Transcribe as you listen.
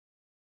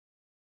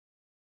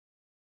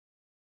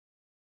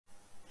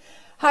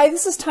Hi,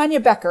 this is Tanya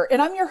Becker,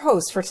 and I'm your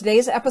host for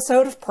today's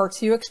episode of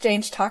PartsVu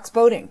Xchange Talks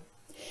Boating.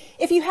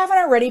 If you haven't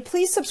already,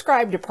 please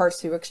subscribe to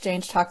PartsVu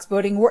Xchange Talks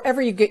Boating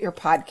wherever you get your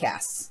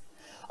podcasts.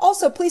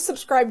 Also, please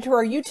subscribe to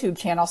our YouTube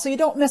channel so you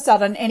don't miss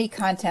out on any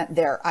content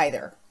there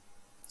either.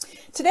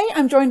 Today,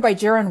 I'm joined by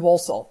Jerron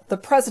Wosel, the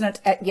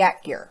president at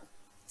YakGear.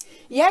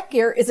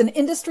 YakGear is an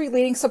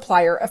industry-leading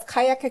supplier of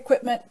kayak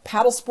equipment,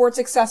 paddle sports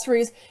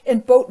accessories,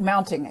 and boat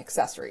mounting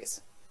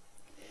accessories.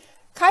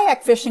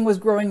 Kayak fishing was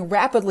growing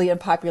rapidly in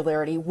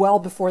popularity well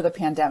before the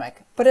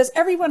pandemic, but as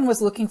everyone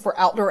was looking for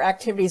outdoor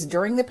activities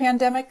during the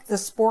pandemic, the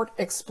sport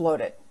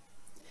exploded.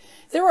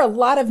 There are a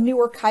lot of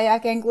newer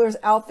kayak anglers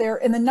out there,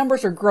 and the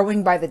numbers are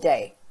growing by the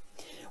day.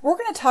 We're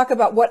going to talk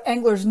about what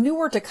anglers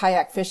newer to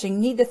kayak fishing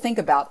need to think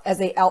about as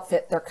they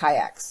outfit their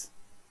kayaks.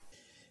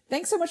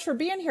 Thanks so much for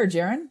being here,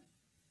 Jerron.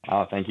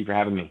 Oh, thank you for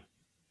having me.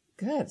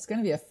 Good. It's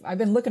going to be I've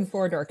been looking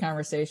forward to our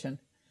conversation.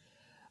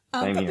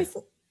 Same here.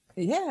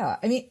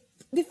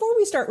 Before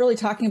we start really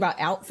talking about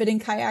outfitting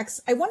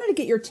kayaks, I wanted to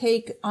get your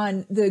take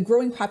on the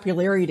growing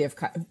popularity of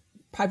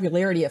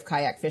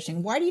kayak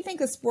fishing. Why do you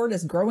think the sport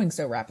is growing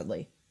so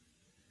rapidly?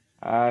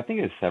 I think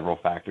it's several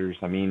factors.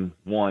 I mean,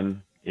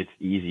 one, it's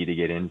easy to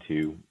get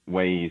into,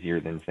 way easier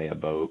than, say, a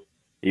boat,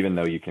 even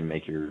though you can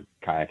make your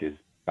kayak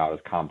about as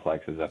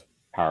complex as a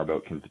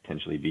powerboat can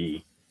potentially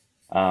be.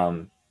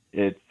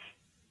 It's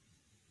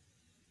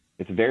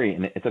a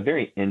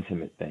very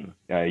intimate thing.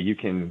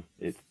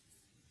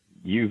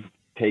 You've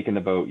taken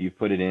the boat, you've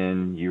put it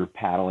in, you're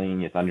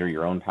paddling, it's under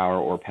your own power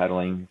or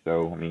pedaling.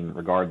 So, I mean,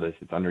 regardless,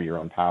 it's under your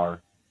own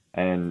power.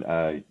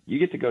 And you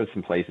get to go to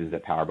some places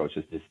that powerboats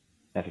just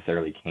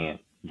necessarily can't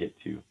get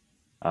to.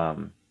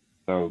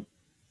 So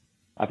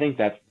I think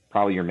that's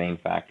probably your main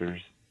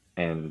factors.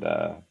 And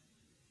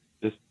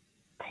just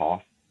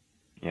cost.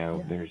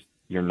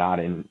 You're not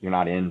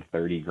in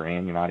 30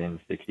 grand, you're not in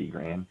 60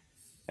 grand.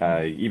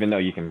 Even though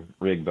you can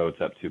rig boats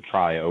up to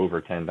probably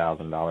over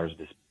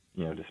 $10,000,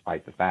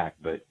 despite the fact,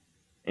 but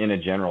in a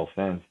general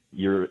sense,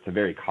 it's a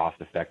very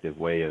cost-effective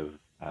way of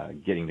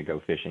getting to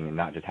go fishing and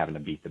not just having to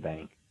beat the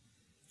bank.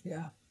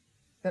 Yeah,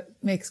 that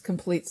makes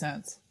complete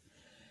sense.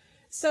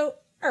 So,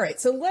 all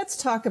right, so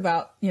let's talk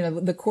about,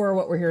 the core of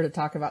what we're here to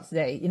talk about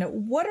today.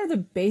 What are the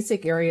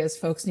basic areas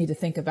folks need to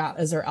think about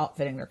as they're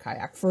outfitting their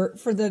kayak for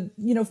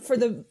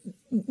the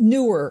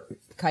newer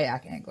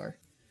kayak angler?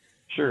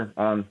 Sure.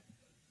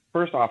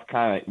 First off,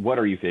 kind of, what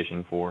are you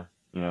fishing for?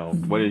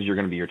 What is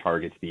going to be your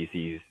target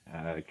species?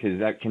 Because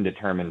that can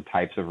determine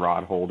types of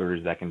rod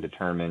holders. That can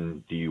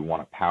determine, do you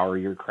want to power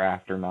your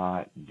craft or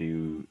not?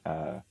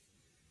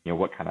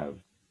 What kind of,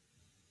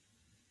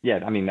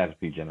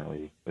 that's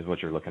generally is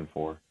what you're looking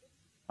for.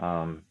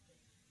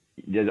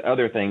 The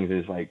other things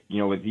is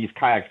with these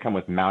kayaks come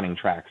with mounting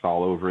tracks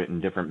all over it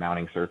and different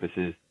mounting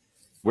surfaces.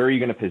 Where are you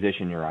going to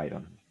position your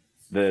items?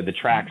 The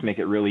tracks make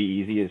it really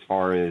easy as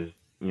far as,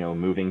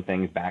 moving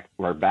things back,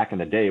 where back in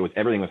the day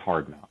everything was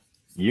hard mount.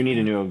 You need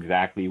to know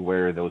exactly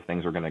where those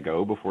things are going to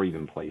go before you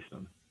even place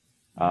them.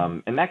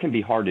 And that can be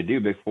hard to do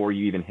before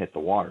you even hit the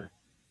water.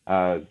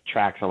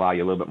 Tracks allow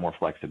you a little bit more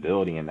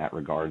flexibility in that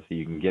regard. So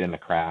you can get in the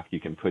craft, you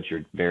can put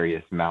your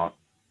various mounts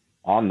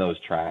on those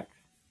tracks,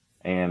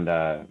 and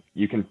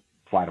you can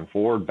slide them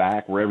forward,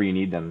 back, wherever you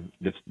need them,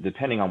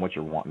 depending on what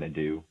you're wanting to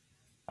do.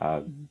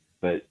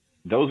 But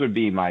those would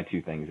be my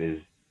two things, is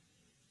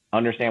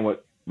understand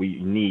what we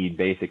need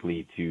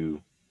basically to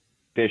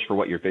fish for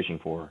what you're fishing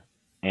for.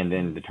 And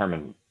then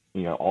determine,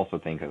 also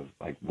think of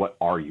what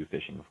are you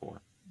fishing for?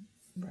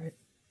 Right.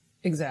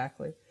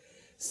 Exactly.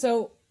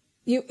 So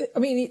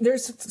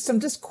there's some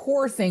just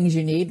core things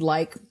you need,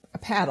 like a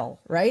paddle,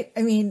 right?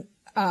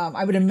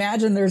 I would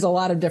imagine there's a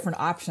lot of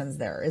different options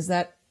there. Is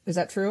that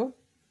true?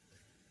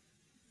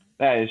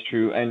 That is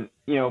true. And,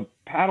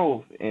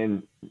 paddles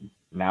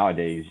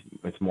nowadays,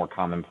 it's more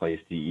commonplace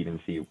to even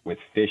see with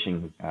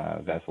fishing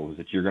vessels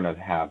that you're going to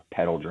have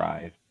pedal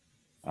drive.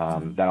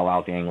 That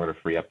allows the angler to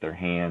free up their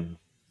hands.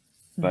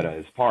 But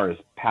as far as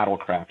paddle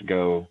craft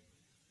go,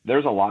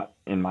 there's a lot,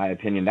 in my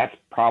opinion. That's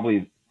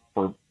probably,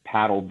 for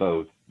paddle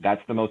boats,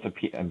 that's the most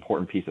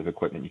important piece of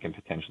equipment you can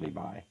potentially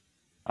buy.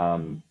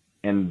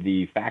 And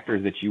the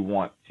factors that you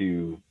want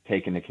to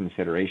take into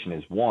consideration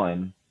is,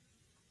 one,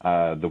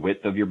 the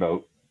width of your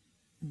boat.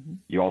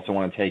 You also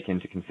want to take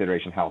into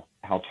consideration how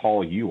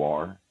tall you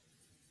are.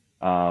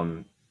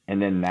 And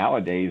then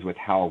nowadays, with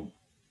how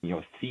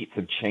seats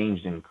have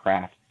changed in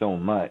craft so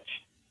much,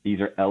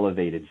 these are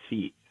elevated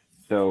seats.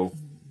 So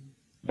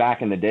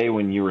back in the day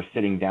when you were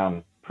sitting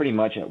down pretty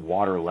much at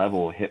water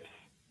level, hips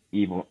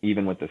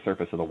even with the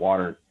surface of the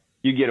water,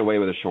 you get away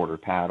with a shorter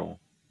paddle.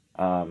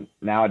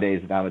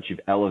 Nowadays, now that you've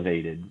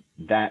elevated,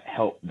 that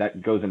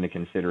goes into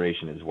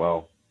consideration as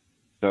well.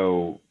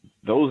 So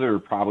those are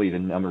probably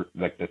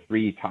the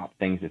three top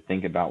things to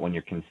think about when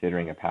you're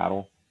considering a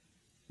paddle.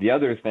 The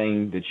other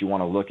thing that you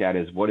want to look at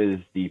is, what is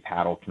the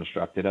paddle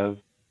constructed of?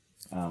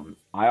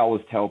 I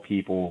always tell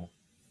people,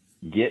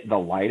 get the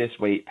lightest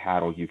weight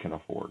paddle you can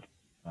afford.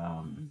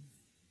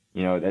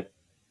 That,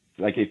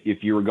 like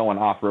if you were going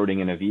off-roading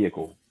in a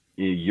vehicle,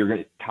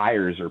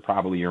 tires are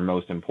probably your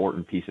most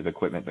important piece of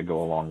equipment to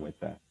go along with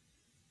that.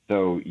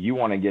 So you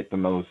want to get the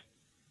most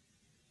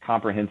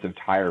comprehensive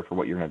tire for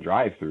what you're going to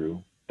drive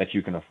through that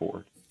you can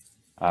afford.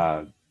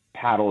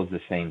 Paddle is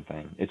the same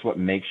thing. It's what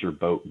makes your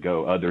boat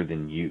go other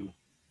than you.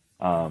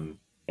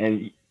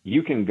 And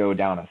you can go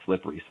down a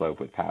slippery slope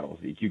with paddles.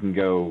 You can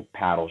go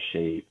paddle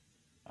shape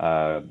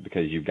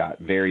because you've got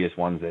various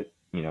ones that,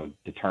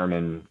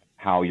 determine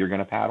how you're going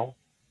to paddle.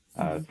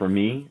 For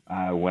me,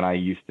 when I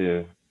used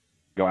to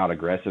go out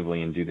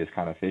aggressively and do this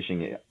kind of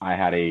fishing, I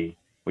had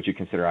what you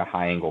consider a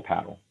high angle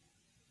paddle,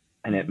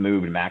 and it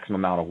moved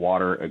maximum amount of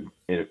water.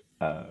 It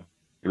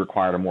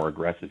required a more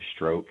aggressive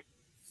stroke.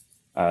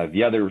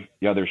 The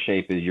other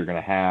shape is you're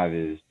going to have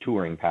is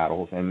touring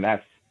paddles, and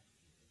that's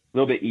a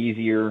little bit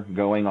easier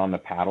going on the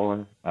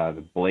paddler.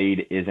 The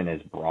blade isn't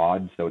as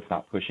broad, so it's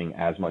not pushing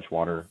as much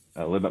water,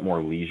 a little bit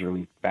more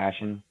leisurely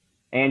fashion.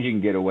 And you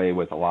can get away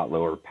with a lot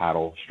lower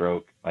paddle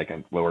stroke, like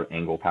a lower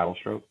angle paddle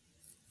stroke.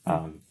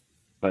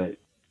 But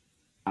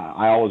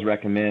I always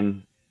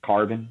recommend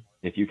carbon.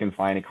 If you can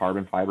find a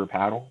carbon fiber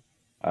paddle,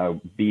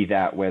 be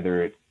that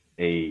whether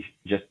it's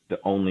just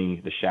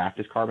the shaft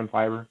is carbon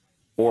fiber,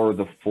 or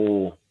the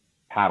full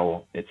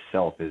paddle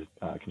itself is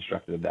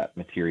constructed of that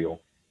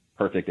material.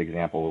 Perfect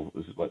example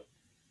is what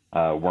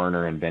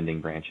Werner and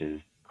Bending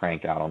Branches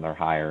crank out on their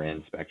higher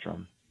end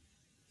Spectrum.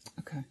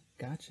 Okay,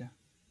 gotcha.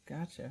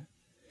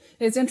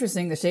 It's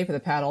interesting, the shape of the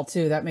paddle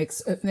too. That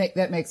makes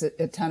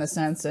a ton of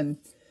sense, and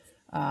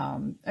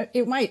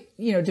it might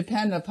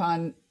depend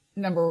upon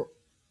number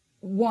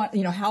one,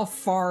 how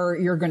far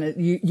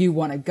you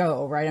want to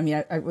go, right? I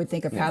mean, I would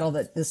think a paddle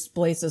that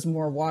displaces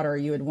more water,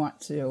 you would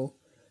want to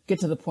get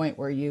to the point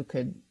where you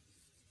could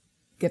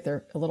get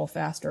there a little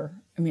faster.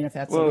 I mean, if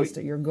that's at least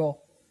your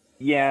goal.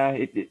 Yeah,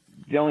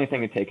 the only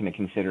thing to take into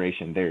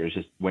consideration there is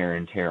just wear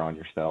and tear on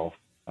yourself.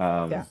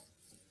 The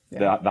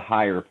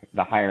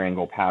higher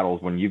angle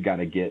paddles, when you've got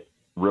to get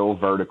real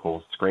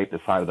vertical, scrape the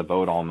side of the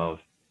boat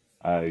almost,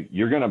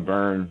 you're going to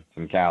burn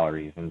some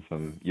calories and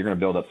you're going to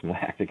build up some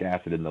lactic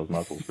acid in those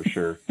muscles for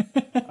sure.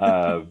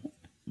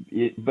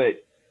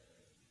 But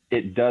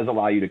it does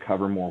allow you to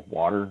cover more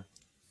water.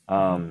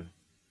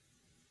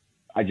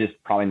 I just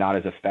probably not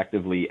as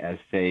effectively as,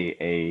 say,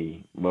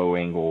 a low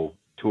angle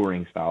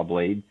touring style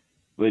blade,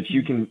 which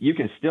you can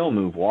still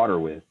move water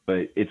with,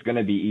 but it's going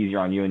to be easier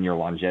on you, and your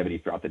longevity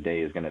throughout the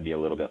day is going to be a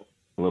little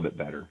bit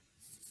better.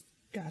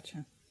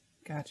 Gotcha.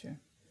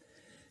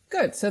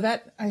 Good. So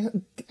that I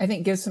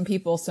think gives some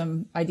people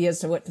some ideas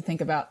to what to think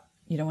about,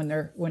 when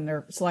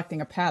they're selecting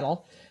a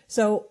paddle.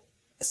 So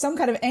some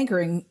kind of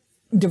anchoring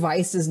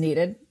device is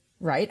needed,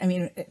 right? I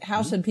mean,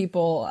 how should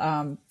people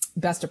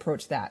best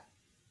approach that?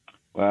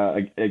 Well,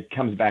 it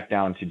comes back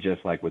down to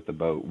just like with the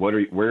boat. Where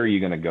are you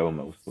going to go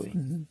mostly?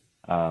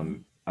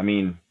 I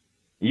mean,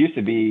 it used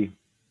to be,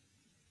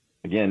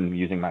 again,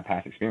 using my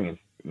past experience,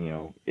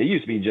 it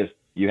used to be just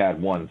you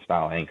had one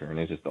style anchor, and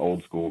it's just the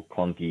old school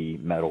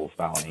clunky metal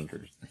style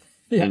anchors.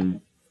 Yeah.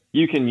 And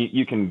you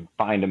can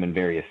find them in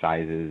various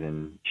sizes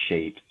and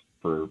shapes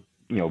for,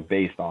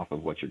 based off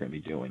of what you're going to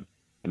be doing.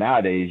 But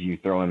nowadays, you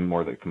throw in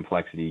more of the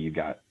complexity. You've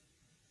got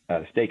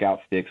stakeout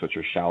sticks, which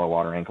are shallow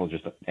water anchors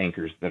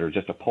that are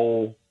just a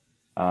pole.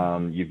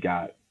 You've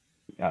got,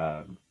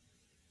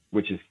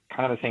 which is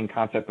kind of the same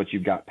concept, but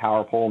you've got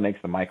power pole,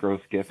 makes the micro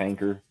skiff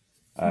anchor.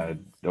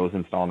 Those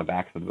install on the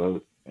backs of the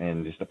boat,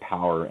 and just a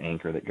power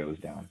anchor that goes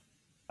down.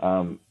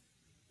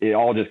 It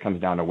all just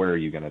comes down to where are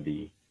you going to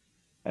be.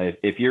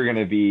 If you're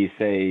going to be,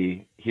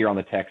 say, here on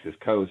the Texas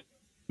coast,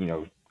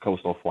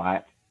 coastal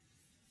flat,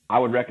 I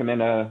would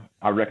recommend a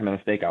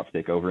stakeout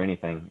stick over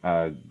anything.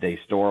 They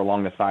store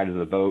along the side of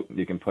the boat.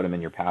 You can put them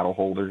in your paddle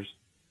holders.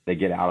 They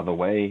get out of the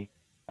way.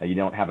 You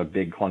don't have a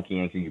big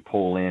clunky anchor you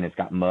pull in. It's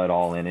got mud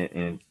all in it,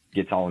 and it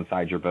gets all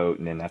inside your boat,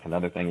 and then that's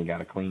another thing you got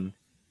to clean.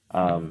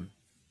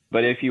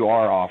 But if you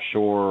are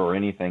offshore or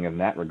anything in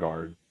that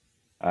regard,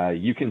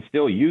 you can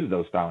still use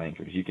those style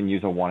anchors. You can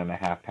use a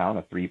 1.5 pound,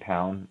 a 3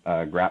 pound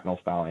grapnel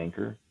style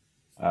anchor.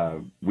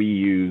 When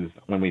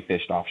we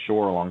fished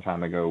offshore a long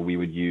time ago, we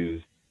would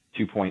use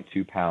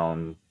 2.2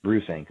 pound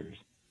Bruce anchors.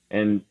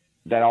 And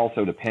that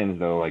also depends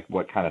though, like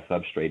what kind of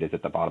substrate is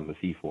at the bottom of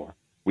the seafloor.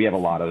 We have a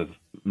lot of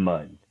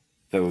mud,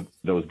 so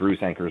those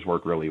Bruce anchors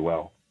work really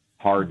well.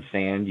 Hard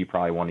sand, you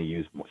probably want to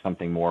use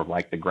something more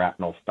like the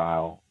grapnel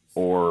style,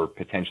 or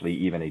potentially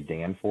even a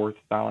Danforth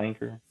style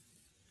anchor.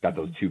 It's got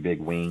those two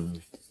big wings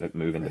that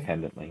move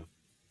independently.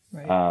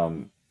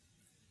 Right.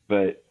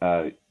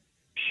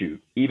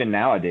 Even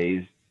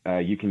nowadays,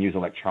 you can use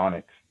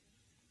electronics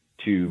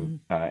to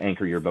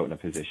anchor your boat in a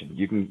position.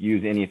 You can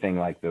use anything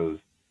like those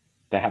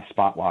that have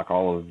spot lock.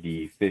 All of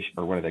the fish,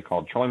 or what are they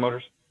called, trolling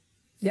motors?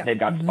 Yeah. They've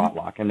got spot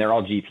lock, and they're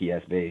all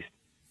GPS based.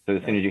 So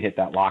as soon as you hit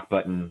that lock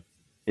button,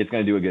 it's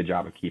going to do a good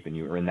job of keeping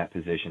you in that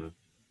position.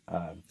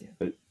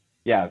 But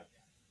yeah,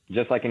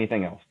 just like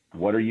anything else,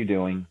 what are you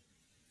doing?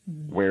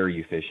 Where are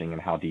you fishing,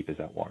 and how deep is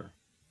that water?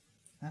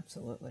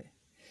 Absolutely.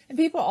 And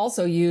people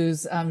also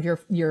use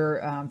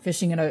your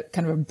fishing in a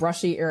kind of a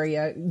brushy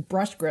area,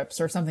 brush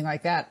grips or something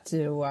like that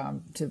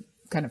to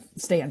kind of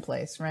stay in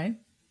place, right?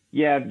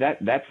 Yeah,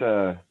 that's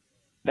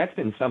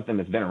been something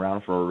that's been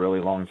around for a really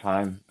long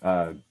time.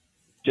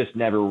 Just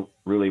never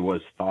really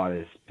was thought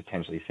as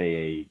potentially,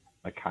 say,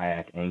 a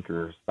kayak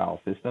anchor style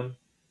system.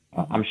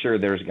 I'm sure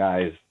there's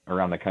guys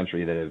around the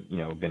country that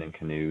have, been in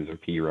canoes or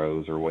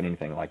pirogues or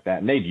anything like that,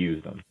 and they've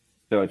used them.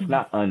 So it's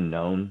not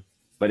unknown,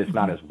 but it's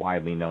not as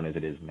widely known as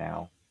it is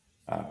now.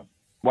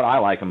 What I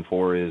like them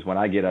for is when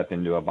I get up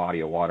into a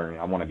body of water and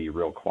I want to be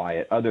real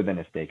quiet, other than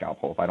a stakeout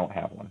pole, if I don't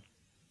have one.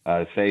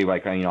 Say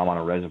like, I'm on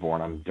a reservoir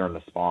and I'm during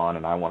the spawn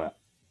and I want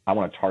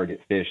to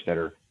target fish that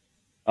are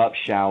up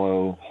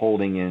shallow,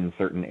 holding in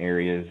certain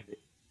areas.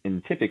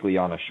 And typically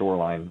on a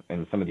shoreline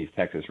in some of these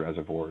Texas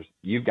reservoirs,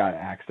 you've got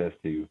access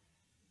to, you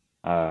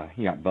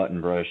got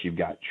button brush, you've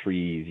got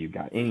trees, you've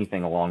got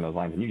anything along those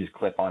lines, and you just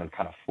clip on and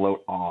kind of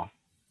float off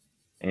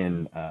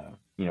and,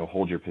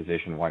 hold your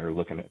position while you're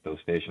looking at those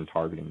fish and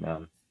targeting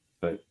them.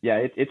 But yeah,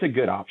 it's a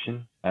good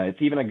option.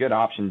 It's even a good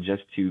option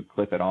just to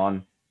clip it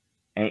on,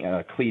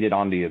 cleat it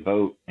onto your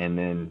boat, and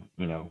then,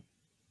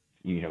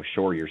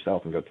 shore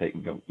yourself and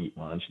go eat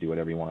lunch, do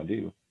whatever you want to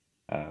do.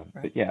 Right.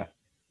 But yeah.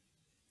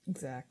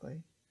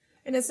 Exactly.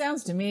 And it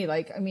sounds to me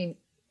like,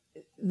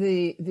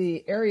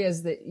 the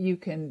areas that you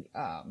can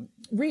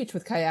reach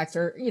with kayaks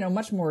are,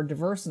 much more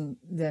diverse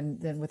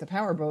than with a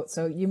power boat.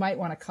 So you might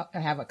want to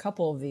have a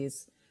couple of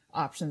these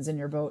options in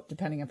your boat,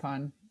 depending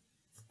upon,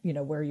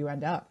 where you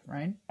end up,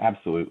 right?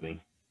 Absolutely.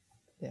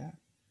 Yeah.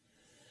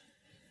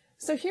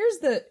 So here's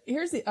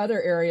the other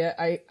area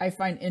I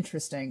find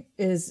interesting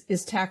is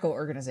tackle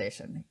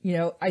organization.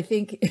 I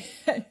think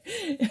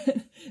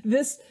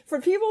this,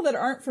 for people that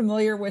aren't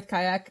familiar with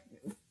kayak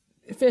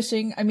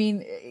fishing,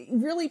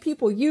 really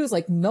people use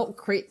like milk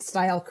crate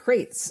style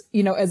crates,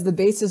 as the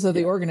basis of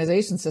the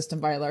organization system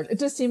by and large. It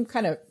just seems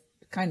kind of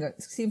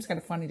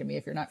funny to me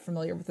if you're not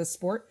familiar with this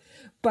sport,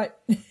 but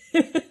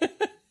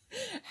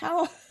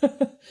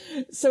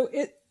so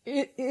it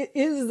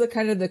is the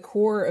kind of the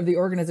core of the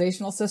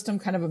organizational system,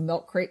 kind of a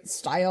milk crate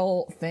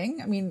style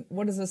thing.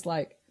 What is this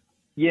like?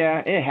 Yeah,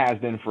 it has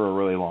been for a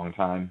really long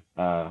time.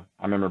 I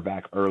remember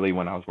back early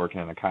when I was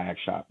working in a kayak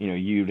shop,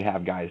 you'd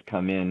have guys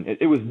come in.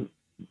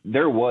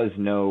 There was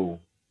no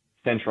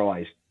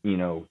centralized,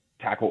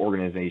 tackle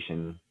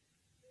organization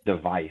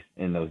device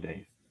in those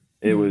days.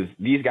 It was,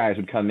 these guys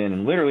would come in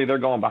and literally they're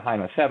going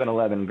behind a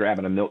 7-Eleven,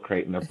 grabbing a milk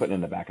crate and they're putting it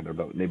in the back of their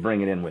boat and they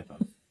bring it in with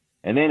them.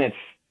 And then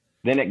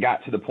it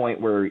got to the point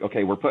where,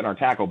 okay, we're putting our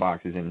tackle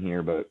boxes in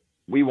here, but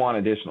we want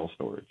additional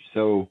storage.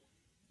 So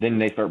then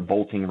they start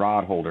bolting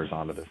rod holders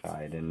onto the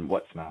side and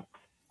what's not.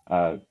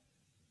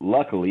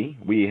 Luckily,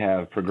 we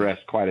have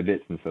progressed quite a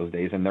bit since those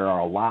days, and there are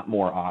a lot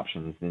more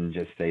options than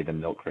just, say, the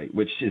milk crate,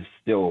 which is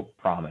still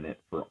prominent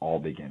for all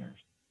beginners.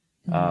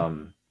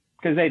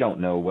 Because they don't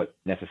know what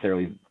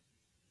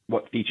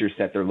feature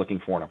set they're looking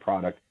for in a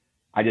product.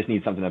 I just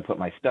need something to put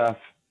my stuff.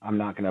 I'm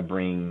not going to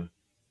bring,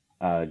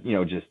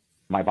 just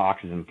my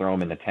boxes and throw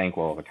them in the tank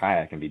well of a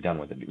kayak and be done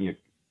with it. It's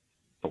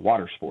a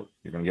water sport.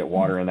 You're going to get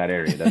water in that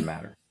area. It doesn't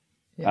matter.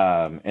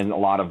 Yeah. And a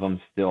lot of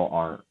them still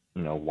aren't,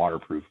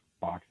 waterproof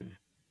boxes.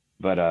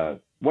 But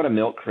what a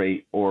milk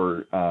crate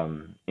or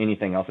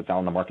anything else that's out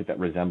on the market that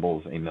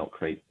resembles a milk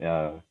crate,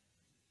 you're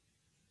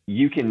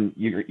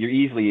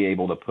easily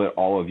able to put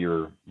all of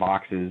your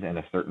boxes in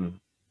a certain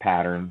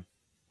pattern.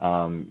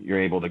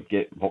 You're able to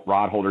get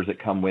rod holders that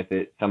come with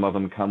it. Some of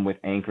them come with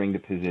anchoring to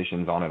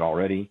positions on it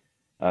already.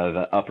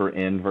 The upper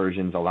end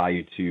versions allow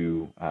you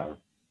to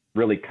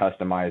really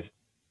customize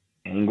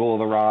angle of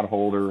the rod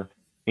holder,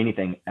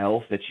 anything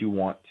else that you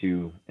want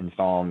to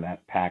install in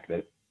that pack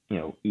that,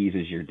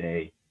 eases your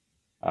day.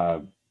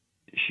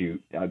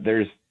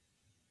 There's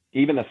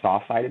even the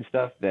soft-sided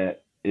stuff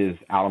that is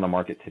out on the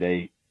market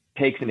today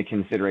takes into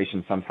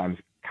consideration sometimes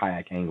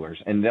kayak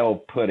anglers, and they'll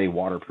put a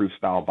waterproof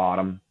style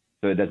bottom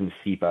so it doesn't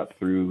seep up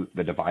through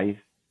the device.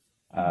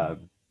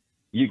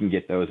 You can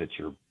get those at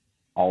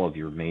all of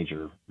your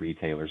major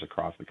retailers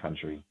across the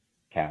country,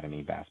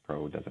 Academy, Bass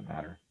Pro, it doesn't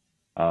matter.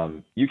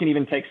 You can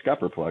even take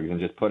scupper plugs and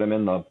just put them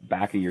in the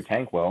back of your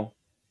tank well.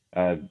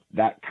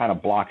 That kind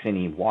of blocks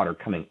any water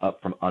coming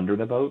up from under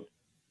the boat,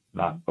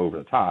 not over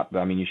the top,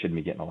 but you shouldn't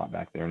be getting a lot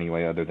back there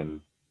anyway, other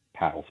than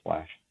paddle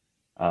splash.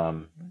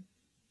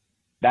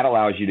 That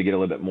allows you to get a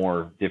little bit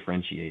more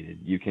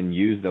differentiated. You can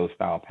use those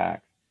style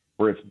packs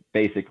where it's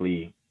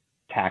basically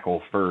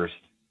tackle first,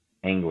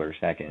 angler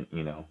second,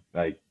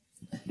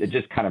 it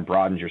just kind of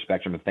broadens your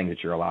spectrum of things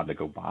that you're allowed to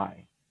go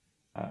buy.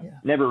 It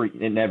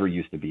never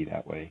used to be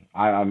that way.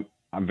 I'm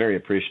very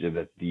appreciative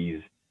that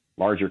these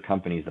larger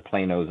companies, the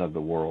Planos of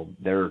the world,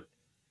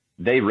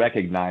 they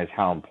recognize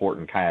how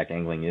important kayak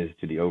angling is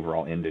to the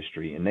overall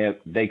industry, and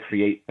they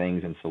create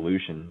things and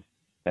solutions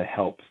that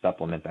help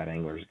supplement that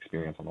angler's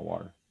experience on the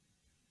water.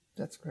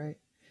 That's great.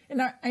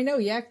 And I know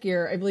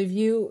YakGear, I believe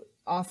you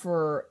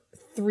offer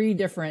 3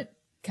 different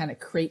kind of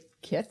crate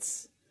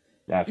kits.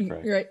 That's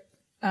correct. Right.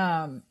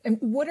 And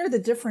what are the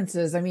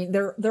differences?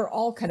 They're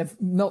all kind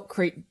of milk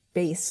crate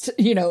based,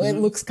 it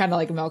looks kind of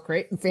like a milk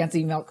crate,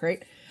 fancy milk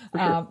crate.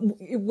 Sure.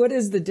 What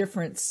is the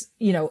difference,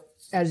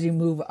 as you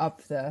move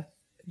up the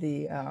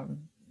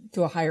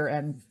to a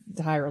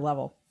higher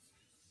level?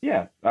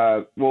 Yeah.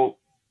 Well,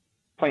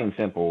 plain and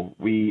simple,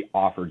 we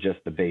offer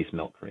just the base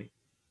milk crate.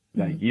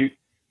 You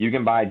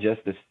can buy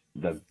just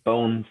the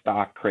bone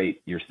stock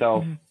crate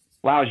yourself.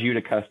 Allows you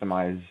to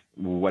customize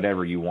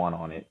whatever you want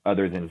on it,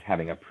 other than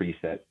having a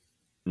preset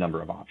number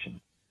of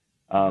options.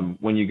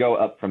 When you go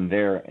up from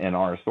there in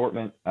our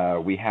assortment,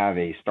 we have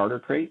a starter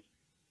crate.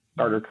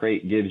 Starter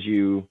crate gives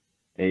you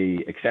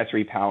a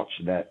accessory pouch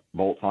that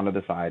bolts onto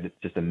the side. It's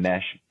just a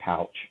mesh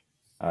pouch,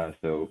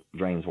 so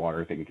drains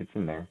water if it gets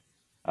in there.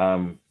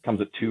 Comes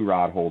with 2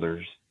 rod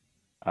holders,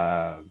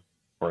 or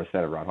a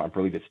set of rod holders. I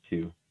believe it's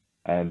 2,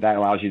 and that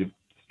allows you to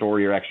store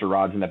your extra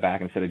rods in the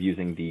back instead of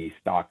using the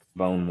stock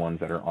bone ones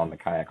that are on the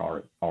kayak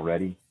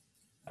already.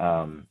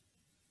 And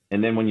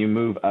then when you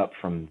move up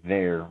from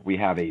there, we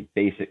have a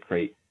basic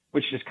crate,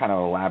 which just kind of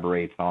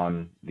elaborates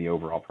on the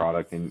overall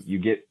product. And you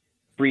get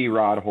 3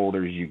 rod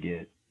holders, you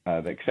get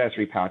the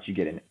accessory pouch, you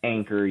get an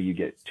anchor, you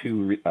get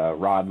 2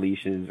 rod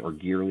leashes or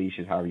gear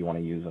leashes, however you want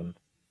to use them.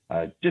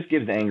 Just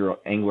gives the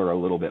angler a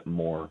little bit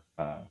more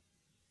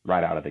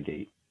right out of the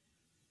gate.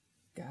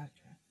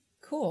 Gotcha.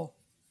 Cool.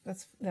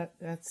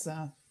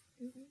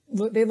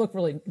 They look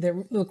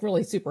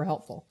really super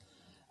helpful.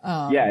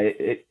 Yeah,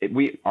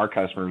 our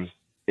customers,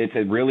 it's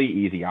a really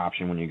easy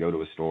option when you go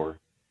to a store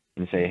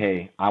and say,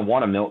 hey, I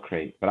want a milk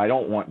crate, but I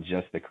don't want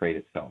just the crate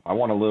itself. I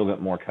want a little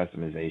bit more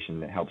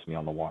customization that helps me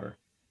on the water.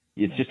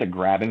 It's just a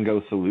grab and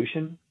go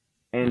solution,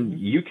 and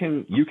you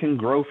can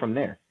grow from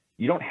there.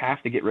 You don't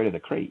have to get rid of the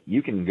crate.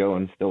 You can go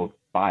and still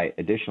buy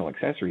additional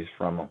accessories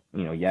from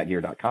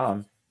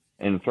YakGear.com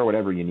and throw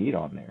whatever you need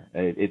on there.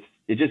 It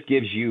just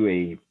gives you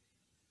a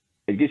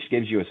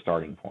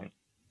starting point.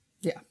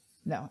 Yeah,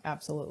 no,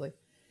 absolutely.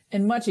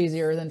 And much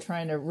easier than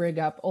trying to rig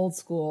up old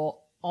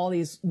school, all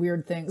these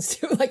weird things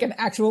to like an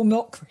actual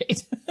milk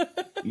crate.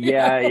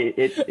 Yeah,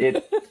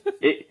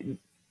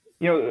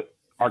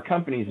 our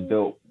company's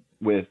built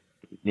with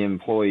the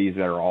employees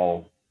that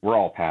we're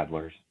all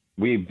paddlers.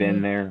 We've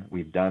been there,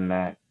 we've done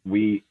that.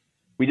 We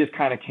just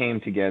kind of came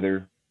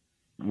together.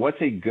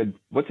 What's a good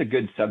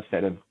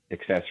subset of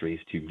accessories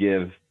to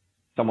give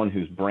someone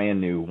who's brand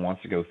new,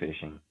 wants to go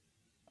fishing?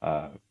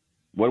 What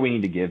do we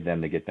need to give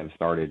them to get them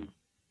started?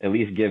 At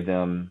least give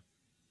them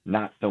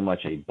not so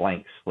much a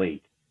blank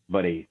slate,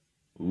 but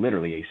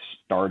literally a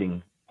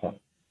starting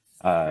point.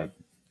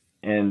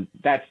 And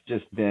that's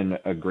just been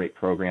a great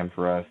program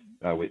for us.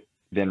 It's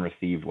been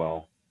received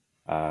well.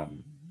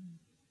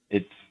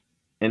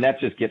 And that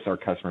just gets our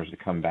customers to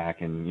come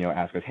back and,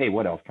 ask us, hey,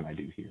 what else can I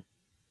do here?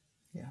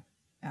 Yeah,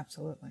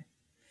 absolutely.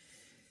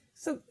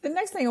 So the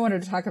next thing I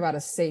wanted to talk about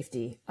is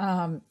safety.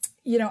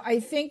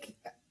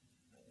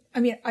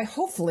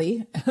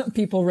 Hopefully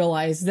people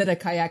realize that a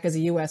kayak is a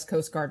U.S.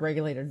 Coast Guard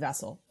regulated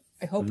vessel.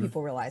 I hope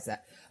people realize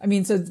that.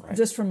 Right.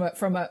 Just from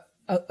a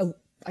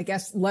I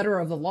guess, letter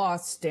of the law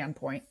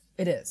standpoint,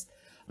 it is.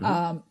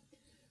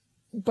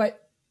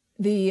 But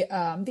the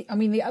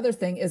other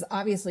thing is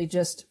obviously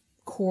just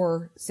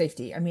core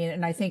safety.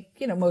 And I think,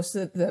 most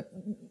of the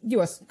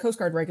U.S. Coast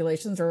Guard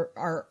regulations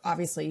are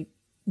obviously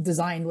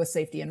designed with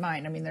safety in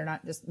mind. They're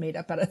not just made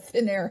up out of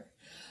thin air.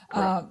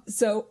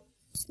 So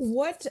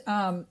what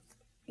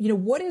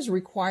is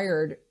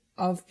required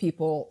of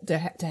people to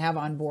have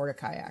on board a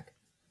kayak?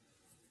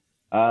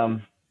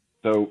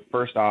 So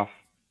first off,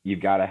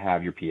 you've got to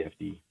have your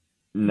PFD,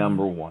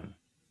 number one.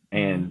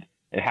 And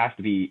it has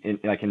to be, in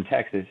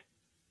Texas,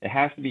 it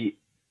has to be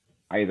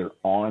either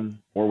on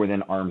or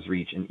within arm's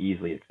reach and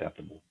easily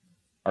acceptable,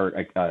 or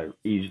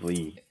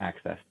easily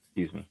accessed,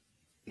 excuse me.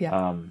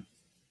 Yeah.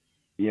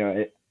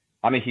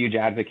 I'm a huge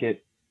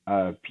advocate,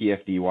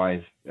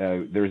 PFD-wise.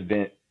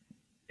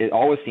 It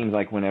always seems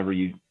like whenever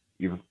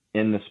you're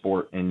in the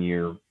sport and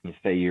you're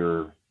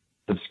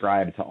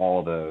subscribed to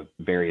all the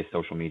various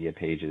social media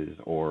pages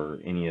or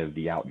any of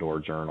the outdoor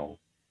journals,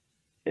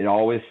 it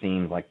always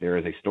seems like there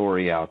is a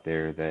story out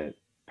there that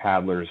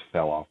paddlers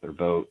fell off their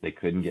boat, they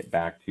couldn't get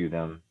back to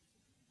them,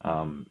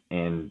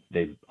 and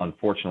they've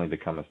unfortunately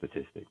become a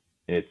statistic.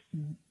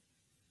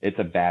 It's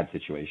a bad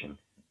situation.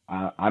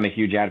 I'm a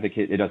huge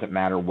advocate. It doesn't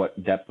matter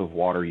what depth of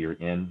water you're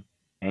in,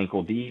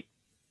 ankle deep.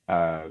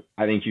 I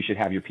think you should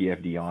have your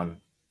PFD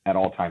on at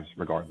all times,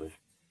 regardless.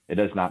 It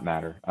does not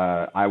matter.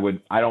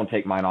 I don't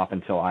take mine off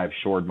until I've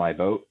shored my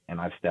boat and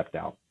I've stepped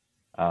out.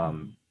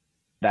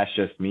 That's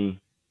just me.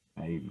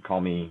 You can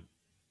call me,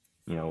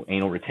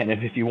 anal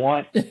retentive if you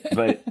want,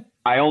 but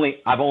I've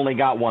only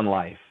got one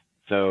life,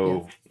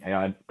 so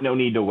no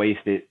need to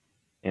waste it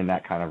in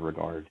that kind of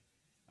regard.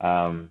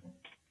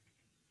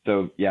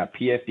 So yeah,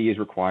 PFD is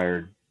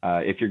required.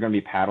 If you're going to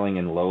be paddling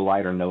in low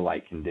light or no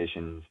light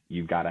conditions,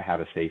 you've got to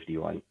have a safety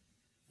light.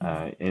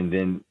 And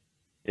then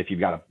if you've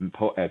got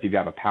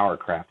a power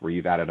craft where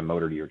you've added a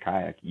motor to your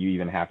kayak, you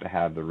even have to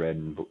have the red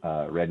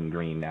and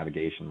green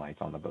navigation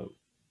lights on the boat.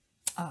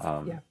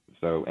 Yeah.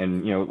 So,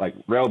 and like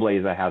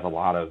Railblaza has a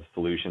lot of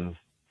solutions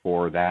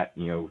for that.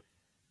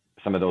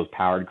 Some of those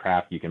powered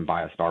craft, you can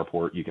buy a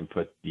starport, you can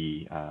put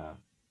the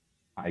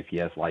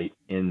IPS light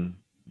in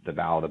the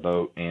bow of the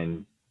boat,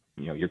 and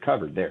you're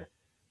covered there.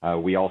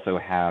 We also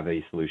have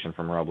a solution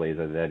from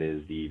Railblaza that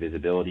is the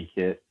visibility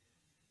kit.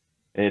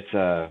 It's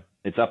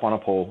up on a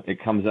pole.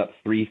 It comes up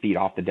 3 feet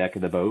off the deck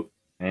of the boat,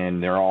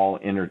 and they're all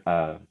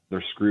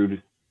they're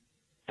screwed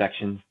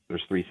sections.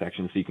 There's 3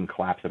 sections, so you can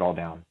collapse it all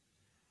down.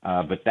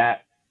 But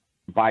that,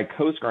 by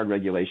Coast Guard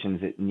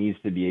regulations, it needs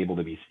to be able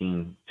to be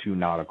seen 2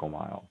 nautical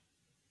miles,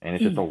 and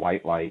it's just a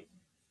white light.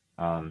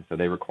 So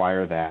they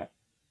require that.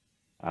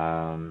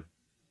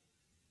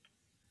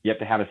 You have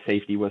to have a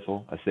safety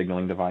whistle, a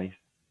signaling device.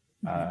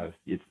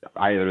 It's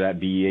either that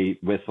be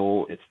a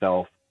whistle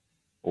itself,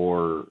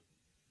 or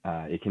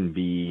it can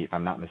be, if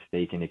I'm not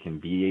mistaken, it can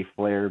be a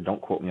flare.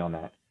 Don't quote me on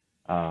that.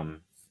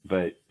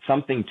 But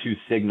something to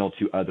signal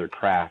to other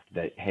craft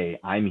that, hey,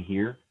 I'm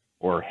here,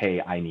 or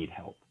hey, I need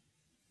help.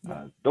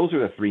 Those are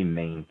the 3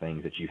 main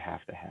things that you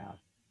have to have.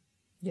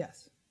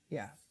 Yes.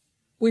 Yeah.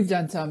 We've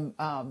done some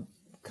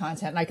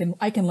content, and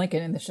I can link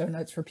it in the show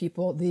notes for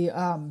people.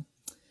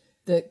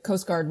 The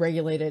Coast Guard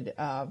regulated,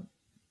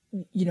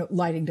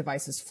 lighting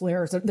devices,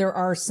 flares. There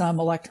are some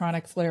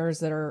electronic flares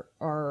that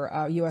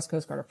are U.S.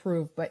 Coast Guard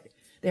approved, but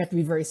they have to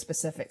be very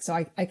specific. So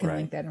I can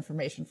link that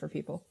information for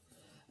people.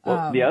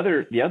 Well, the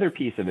other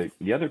piece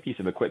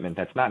of equipment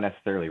that's not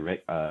necessarily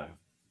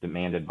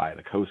demanded by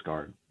the Coast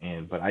Guard,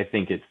 but I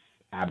think it's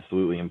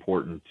absolutely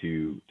important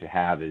to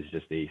have, is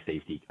just a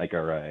safety,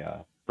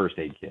 a first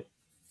aid kit.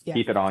 Yeah.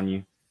 Keep it on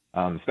you,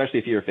 especially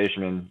if you're a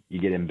fisherman.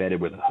 You get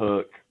embedded with a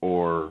hook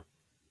or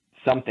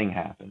something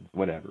happens,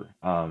 whatever.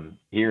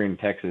 Here in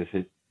Texas,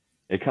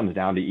 it comes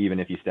down to, even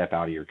if you step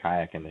out of your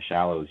kayak in the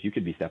shallows, you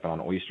could be stepping on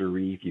oyster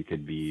reef, you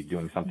could be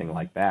doing something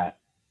like that,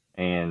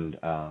 and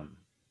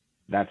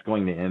that's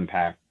going to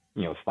impact,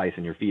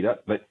 slicing your feet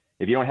up. But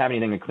if you don't have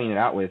anything to clean it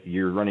out with,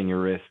 you're running your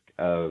risk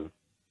of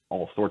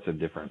all sorts of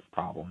different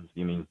problems.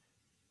 You mean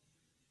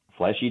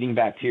flesh-eating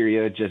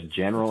bacteria, just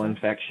general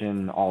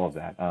infection, all of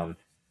that.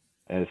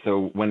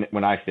 So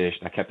when I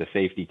fished, I kept a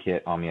safety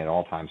kit on me at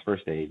all times,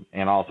 first aid,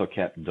 and also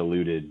kept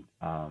diluted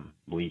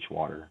bleach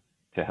water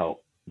to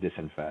help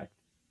disinfect.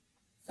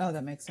 Oh,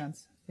 that makes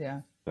sense.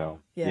 Yeah. So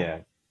yeah.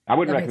 I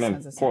wouldn't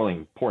recommend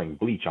pouring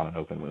bleach on an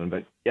open wound,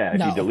 but yeah,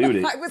 if you dilute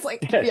it. I was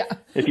like, yeah.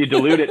 If you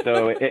dilute it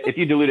though,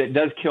 it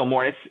does kill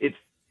more.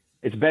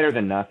 It's better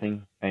than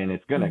nothing, and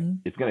it's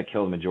gonna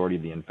kill the majority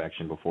of the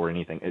infection before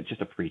anything. It's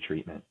just a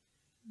pre-treatment.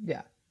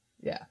 Yeah.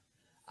 Yeah.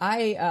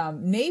 I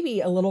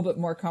maybe a little bit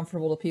more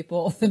comfortable to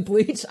people than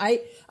bleach.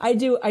 I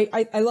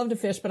love to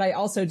fish, but I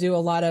also do a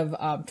lot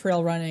of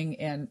trail running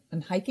and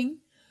hiking.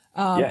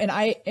 And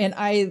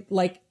I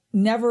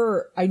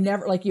never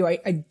like you.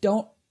 I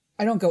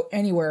don't go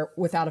anywhere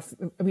without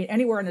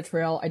anywhere on the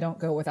trail, I don't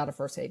go without a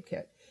first aid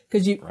kit,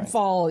 because you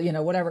fall,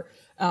 whatever.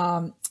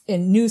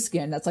 In new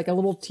skin, that's like a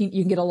little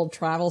you can get a little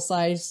travel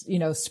size,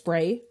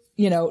 spray,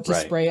 to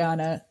spray on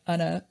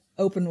a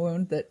open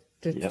wound to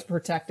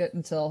protect it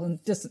and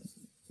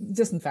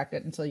disinfect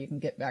it until you can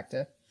get back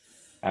to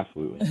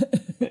absolutely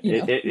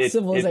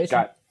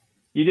civilization.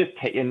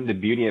 And the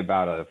beauty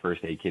about a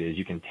first aid kit is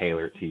you can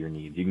tailor it to your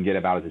needs. You can get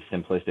about as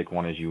simplistic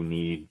one as you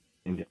need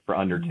for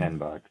under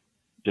 $10.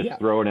 Just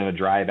throw it in a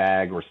dry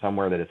bag or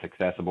somewhere that it's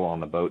accessible on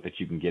the boat that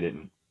you can get it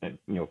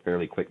in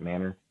fairly quick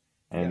manner,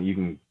 and you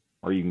can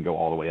go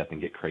all the way up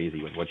and get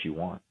crazy with what you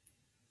want.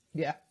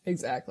 Yeah,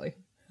 exactly.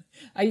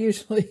 I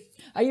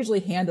usually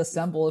hand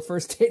assemble a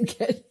first aid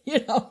kit,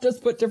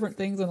 just put different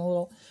things in a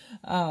little.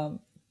 You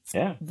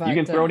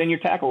can throw it in your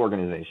tackle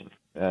organization.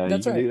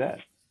 That's you can right. do that.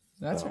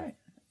 That's right.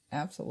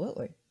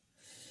 Absolutely.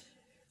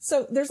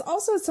 So there's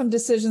also some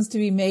decisions to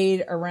be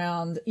made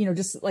around,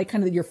 just like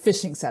kind of your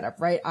fishing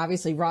setup, right?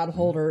 Obviously rod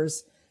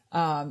holders.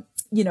 I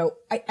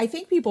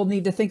think people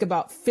need to think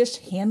about fish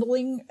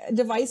handling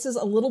devices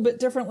a little bit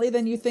differently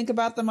than you think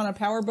about them on a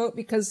power boat,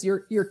 because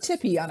you're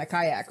tippy on a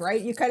kayak,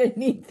 right? You kind of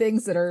need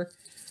things that are.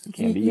 It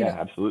can be,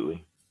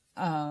 absolutely.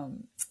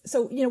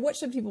 So, what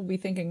should people be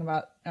thinking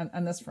about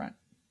on this front?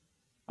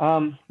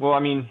 Well,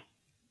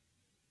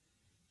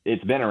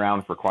 it's been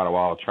around for quite a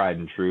while, tried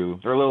and true.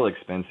 They're a little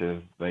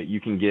expensive, but you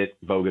can get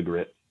Boga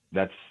grips.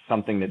 That's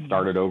something that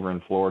started over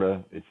in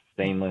Florida. It's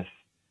stainless,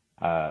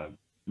 a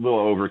little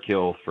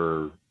overkill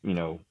for,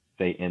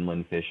 say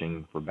inland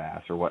fishing for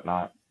bass or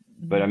whatnot.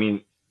 But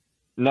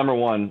number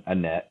one, a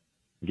net.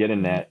 Get a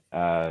net,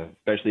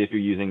 especially if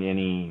you're using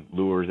any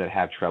lures that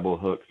have treble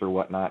hooks or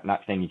whatnot.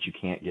 Not saying that you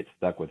can't get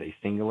stuck with a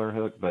singular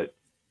hook, but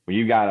when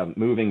you got a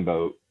moving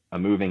boat, a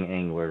moving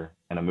angler,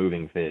 and a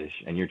moving fish,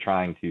 and you're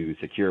trying to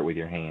secure it with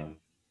your hands,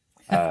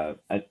 a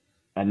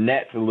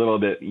net's a little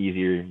bit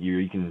easier.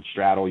 You can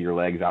straddle your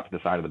legs out to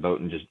the side of the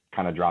boat and just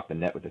kind of drop the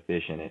net with the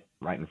fish in it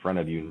right in front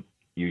of you, and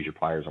use your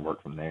pliers and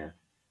work from there.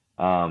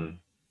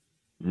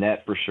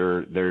 Net for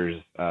sure.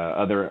 There's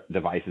other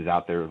devices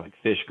out there like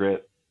Fish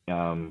Grip,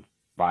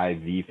 by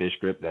the Fish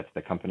Grip. That's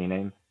the company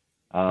name.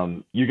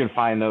 You can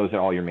find those at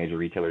all your major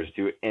retailers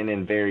too, and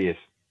in various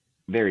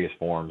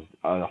forms.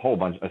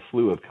 A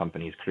slew of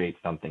companies create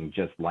something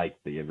just like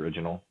the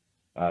original.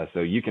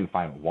 So you can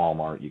find them at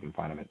Walmart, you can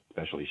find them at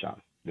specialty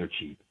shops. They're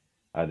cheap.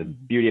 The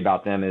beauty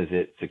about them is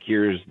it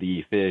secures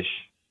the fish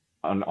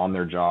on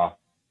their jaw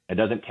It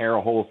doesn't tear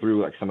a hole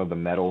through like some of the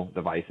metal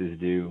devices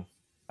do,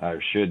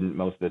 or shouldn't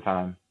most of the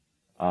time,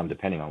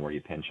 depending on where you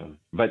pinch them.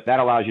 But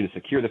that allows you to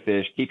secure the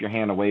fish, keep your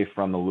hand away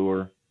from the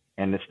lure,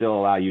 and to still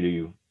allow you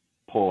to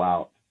pull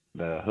out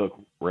the hook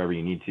wherever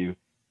you need to.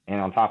 And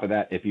on top of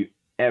that, if you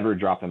ever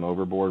drop them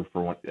overboard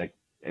for one, like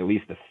at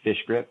least the fish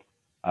grip,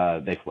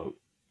 they float.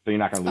 So you're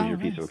not going to lose your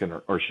piece of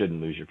equipment, or shouldn't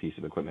lose your piece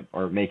of equipment,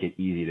 or make it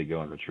easy to go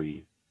and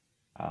retrieve.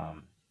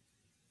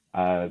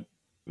 I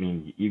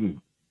mean, you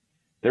can.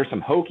 There's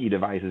some hokey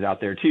devices out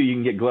there too. You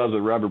can get gloves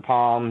with rubber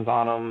palms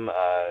on them.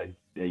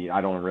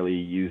 I don't really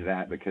use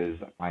that because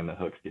I find the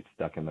hooks get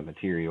stuck in the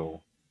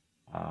material.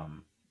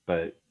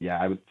 But yeah,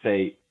 I would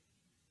say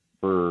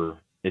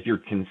if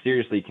you're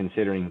seriously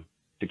considering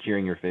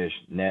securing your fish,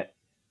 net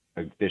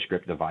a fish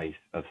grip device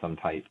of some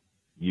type,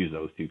 use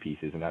those two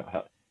pieces, and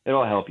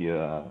it'll help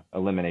you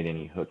eliminate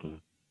any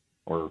hooking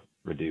or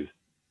reduce.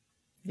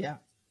 Yeah,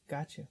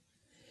 got you.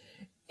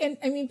 And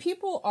I mean,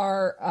 people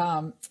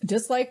are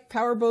just like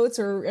power boats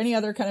or any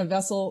other kind of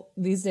vessel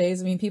these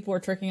days. I mean, people are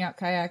tricking out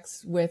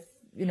kayaks with,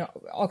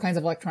 all kinds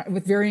of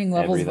with varying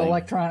levels of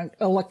electronics,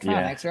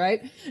 yeah.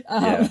 Right?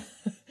 Yeah.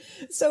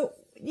 So,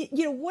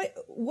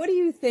 what do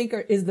you think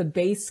is the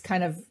base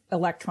kind of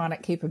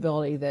electronic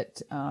capability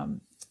that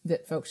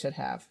folks should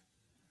have?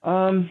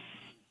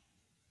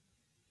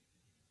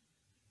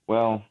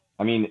 Well,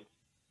 I mean,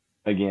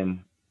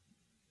 again,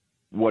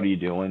 what are you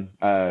doing?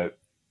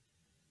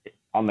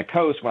 On the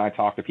coast, when I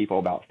talk to people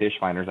about fish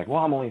finders, like, well,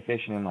 I'm only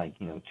fishing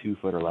in 2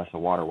 foot or less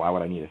of water. Why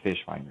would I need a fish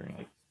finder?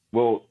 And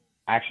well,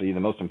 actually, the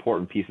most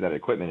important piece of that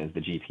equipment is the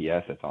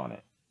GPS that's on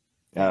it,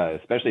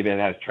 especially if it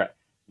has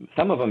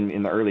some of them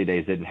in the early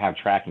days didn't have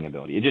tracking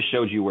ability. It just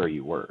showed you where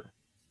you were.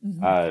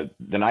 Mm-hmm.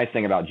 The nice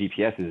thing about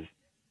GPS is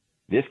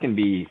this can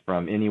be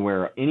from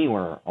anywhere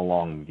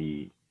along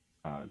the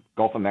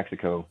Gulf of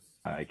Mexico.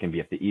 It can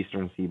be up the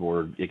eastern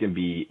seaboard. It can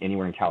be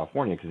anywhere in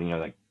California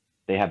because,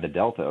 they have the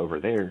Delta over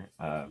there.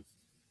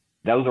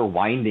 Those are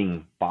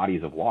winding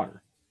bodies of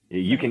water.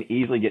 You can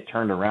easily get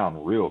turned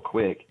around real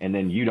quick, and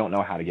then you don't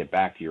know how to get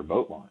back to your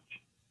boat launch.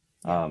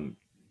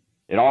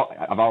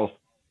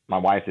 My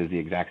wife is the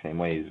exact same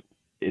way.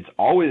 It's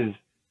always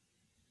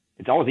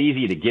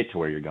easy to get to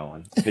where you're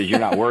going because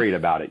you're not worried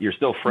about it. You're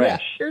still fresh.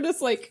 Yeah, you're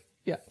just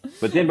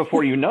But then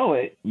before you know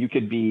it, you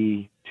could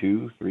be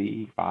 2,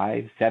 3,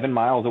 5, 7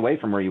 miles away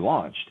from where you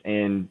launched,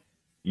 and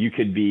you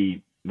could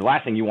be. The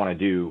last thing you want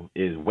to do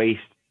is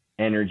waste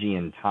energy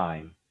and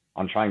time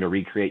on trying to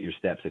recreate your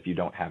steps if you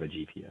don't have a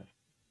GPS.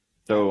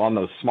 So on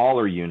those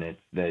smaller units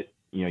that,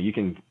 you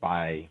can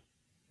buy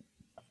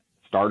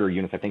starter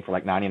units, I think for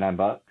like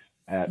 $99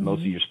 at most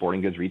of your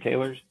sporting goods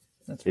retailers.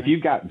 That's right. If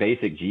you've got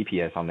basic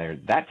GPS on there,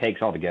 that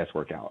takes all the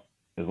guesswork out.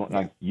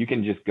 You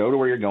can just go to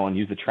where you're going,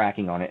 use the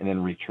tracking on it, and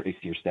then retrace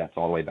your steps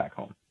all the way back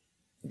home.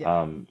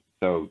 Yeah.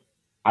 So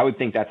I would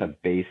think that's a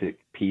basic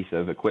piece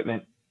of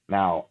equipment.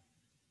 Now,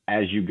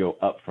 as you go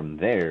up from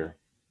there,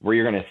 where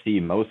you're going to see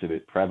most of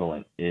it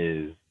prevalent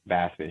is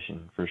bass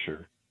fishing for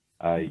sure.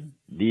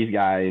 These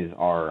guys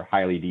are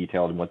highly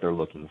detailed in what they're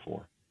looking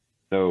for.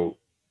 So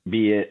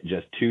be it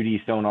just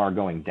 2D sonar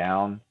going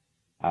down,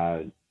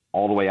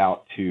 all the way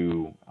out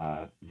to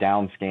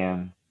down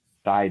scan,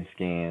 side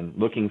scan,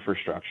 looking for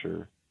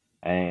structure.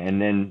 And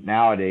then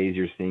nowadays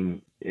you're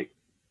seeing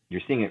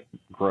it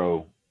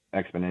grow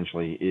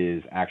exponentially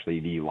is actually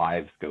the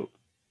live scope.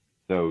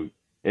 So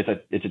it's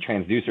a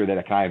transducer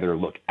that can either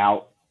look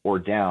out or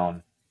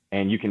down,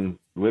 and you can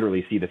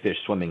literally see the fish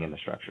swimming in the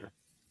structure.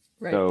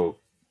 Right. So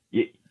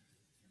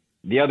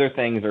the other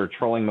things are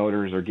trolling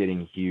motors are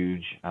getting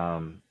huge.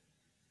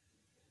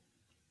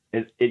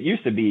 It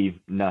used to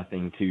be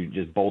nothing to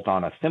just bolt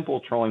on a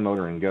simple trolling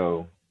motor and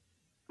go,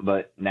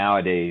 but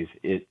nowadays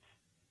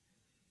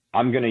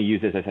I'm going to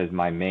use this as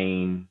my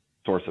main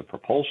source of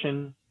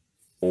propulsion,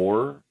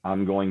 or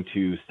I'm going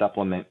to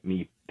supplement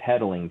me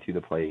pedaling to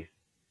the place.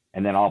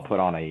 And then I'll put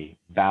on a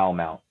bow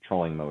mount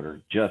trolling motor,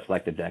 just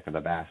like the deck of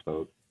a bass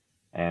boat.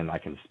 And I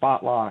can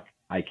spot lock.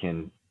 I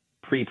can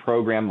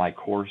pre-program my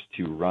course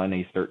to run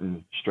a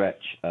certain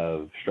stretch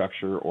of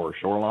structure or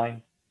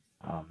shoreline.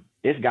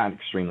 It's gotten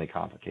extremely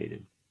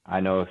complicated. I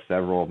know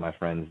several of my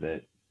friends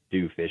that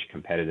do fish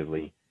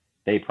competitively.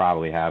 They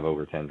probably have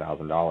over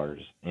 $10,000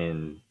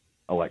 in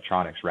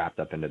electronics wrapped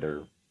up into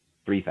their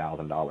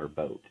 $3,000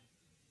 boat.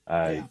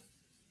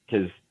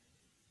 Because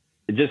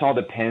it just all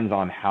depends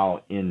on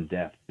how in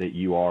depth that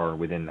you are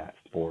within that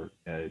sport.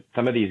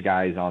 Some of these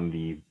guys on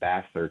the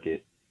bass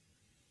circuit,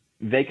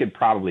 they could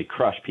probably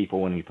crush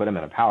people when you put them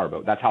in a power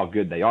boat. That's how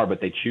good they are,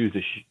 but they choose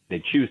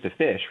to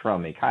fish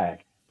from a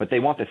kayak, but they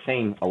want the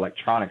same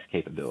electronics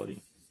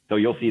capability. So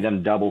you'll see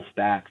them double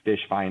stack fish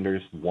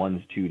finders.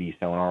 One's 2D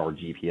sonar or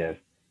GPS.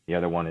 The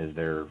other one is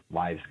their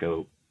live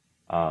scope.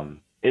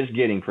 It's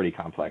getting pretty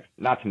complex,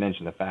 not to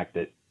mention the fact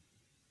that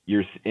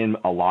you're in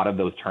a lot of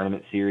those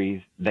tournament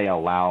series, they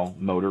allow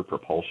motor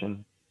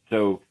propulsion.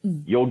 So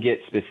you'll get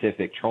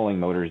specific trolling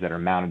motors that are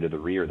mounted to the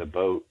rear of the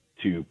boat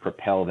to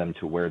propel them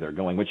to where they're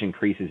going, which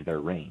increases their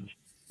range.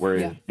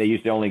 Whereas they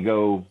used to only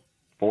go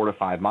 4 to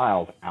 5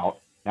 miles out.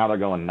 Now they're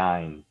going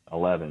 9,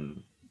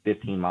 11,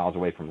 15 miles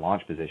away from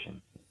launch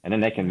position, and then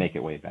they can make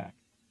it way back.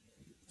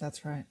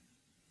 That's right.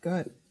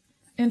 Good.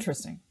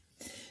 Interesting.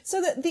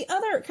 So the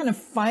other kind of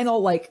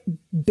final like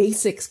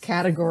basics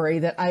category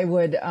that I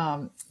would,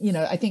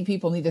 I think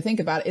people need to think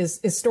about is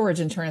storage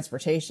and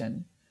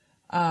transportation.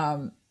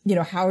 How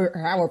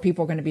are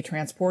people going to be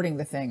transporting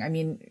the thing? I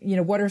mean,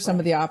 what are some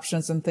of the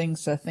options and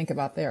things to think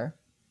about there?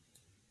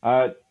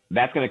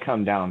 That's going to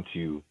come down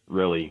to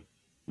really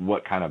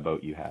what kind of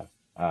boat you have.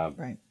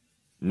 Right.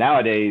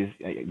 Nowadays,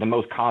 the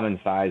most common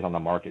size on the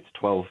market is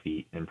 12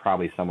 feet and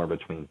probably somewhere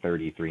between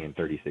 33 and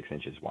 36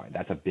 inches wide.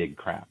 That's a big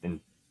craft. And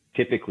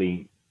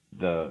typically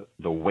the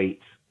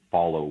weights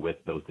follow with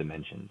those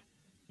dimensions.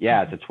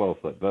 Yeah, it's a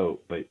 12-foot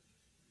boat, but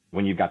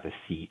when you've got the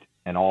seat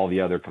and all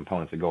the other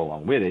components that go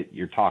along with it,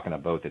 you're talking a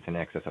boat that's in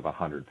excess of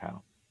 100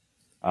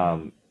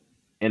 pounds.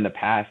 In the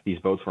past, these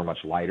boats were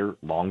much lighter,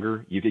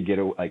 longer. You could get,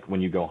 like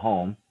when you go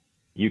home,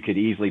 you could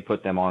easily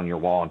put them on your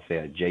wall and say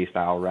a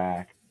J-style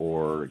rack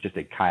or just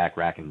a kayak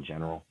rack in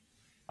general.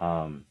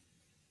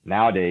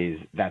 Nowadays,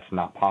 that's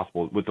not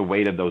possible. With the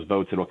weight of those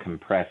boats, it'll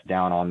compress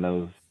down on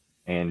those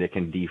and it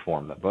can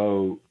deform the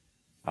boat.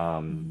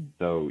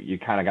 So you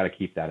kind of got to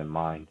keep that in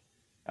mind.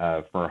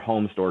 For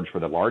home storage for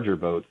the larger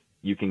boats,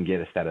 you can get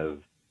a set of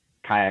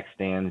kayak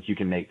stands. You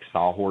can make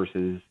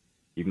sawhorses.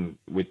 You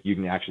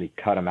can actually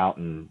cut them out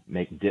and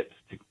make dips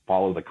to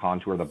follow the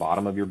contour of the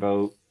bottom of your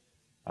boat.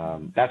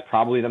 That's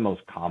probably the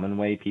most common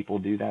way people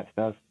do that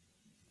stuff.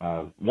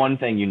 One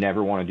thing you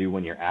never want to do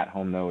when you're at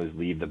home, though, is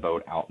leave the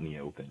boat out in the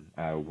open.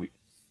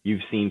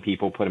 You've seen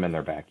people put them in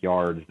their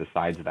backyards, the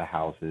sides of the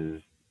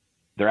houses.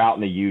 They're out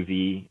in the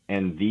UV,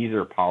 and these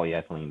are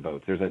polyethylene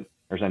boats. There's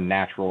a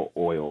natural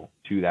oil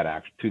to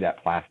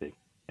that plastic,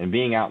 and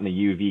being out in the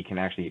UV can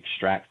actually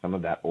extract some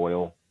of that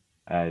oil.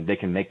 They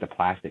can make the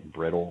plastic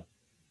brittle.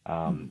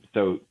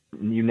 So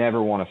you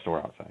never want to store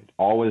outside.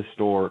 Always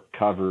store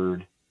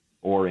covered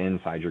or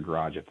inside your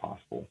garage if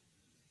possible.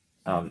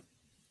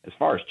 As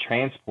far as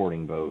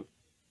transporting boats,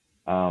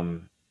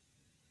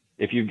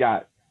 if you've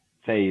got,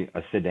 say,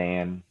 a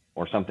sedan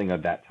or something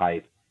of that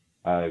type,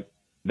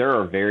 there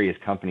are various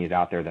companies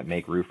out there that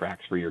make roof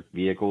racks for your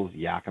vehicles.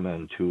 Yakima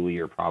and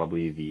Thule are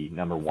probably the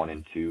number 1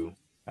 and 2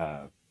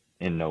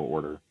 in no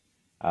order.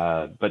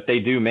 But they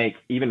do make,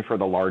 even for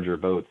the larger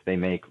boats, they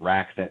make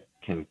racks that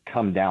can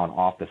come down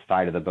off the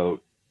side of the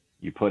boat.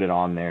 You put it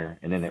on there,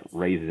 and then it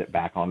raises it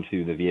back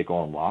onto the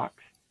vehicle and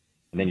locks.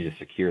 And then you just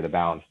secure the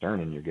bow and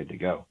stern, and you're good to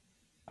go.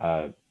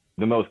 The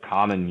most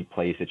common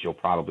place that you'll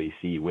probably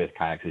see with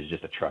kayaks is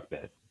just a truck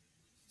bed.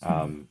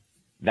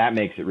 That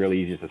makes it really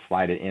easy to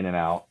slide it in and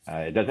out.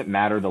 It doesn't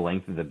matter the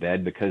length of the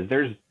bed because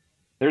there's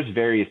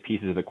various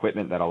pieces of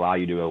equipment that allow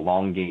you to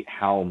elongate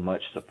how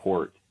much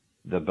support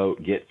the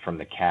boat gets from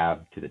the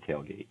cab to the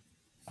tailgate.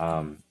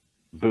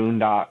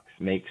 Boondocks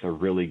makes a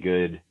really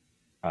good,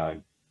 I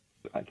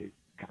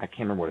can't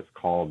remember what it's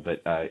called,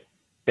 but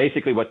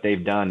basically what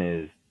they've done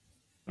is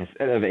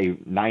instead of a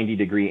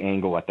 90-degree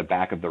angle at the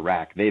back of the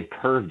rack, they've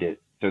curved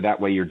it so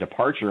that way your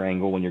departure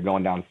angle when you're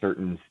going down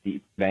certain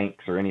steep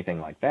banks or anything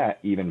like that,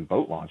 even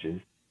boat launches,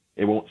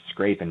 it won't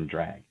scrape and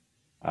drag.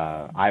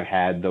 I've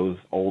had those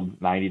old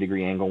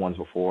 90-degree angle ones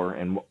before,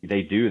 and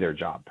they do their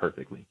job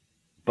perfectly.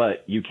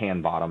 But you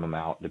can bottom them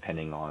out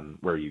depending on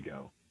where you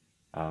go.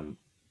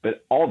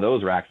 But all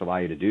those racks allow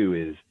you to do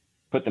is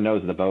put the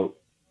nose of the boat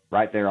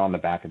right there on the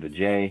back of the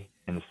J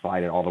and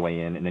slide it all the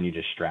way in, and then you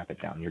just strap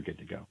it down. You're good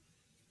to go.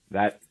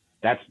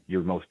 That's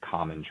your most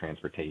common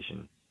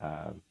transportation.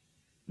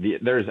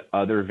 There's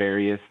other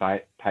various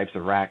types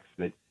of racks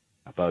that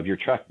above your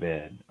truck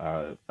bed,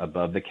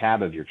 above the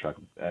cab of your truck,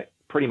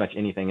 pretty much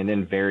anything, and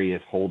then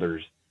various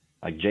holders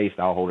like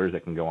J-style holders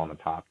that can go on the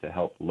top to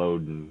help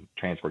load and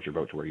transport your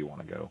boat to where you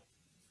want to go.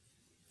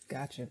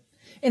 Gotcha.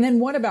 And then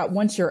what about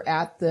once you're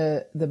at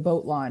the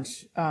boat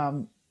launch,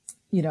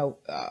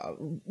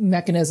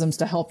 mechanisms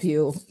to help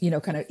you,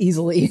 kind of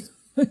easily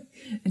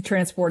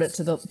transport it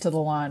to the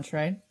launch,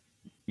 right?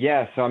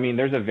 Yeah. So, I mean,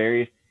 there's a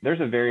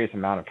various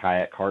amount of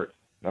kayak carts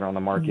that are on the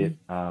market.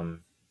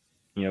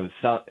 Mm-hmm.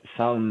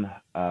 Some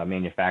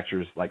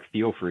manufacturers like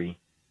Feel Free,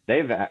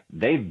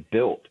 they've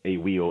built a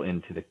wheel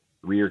into the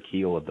rear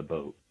keel of the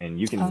boat, and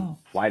you can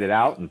slide it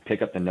out and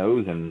pick up the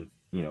nose and,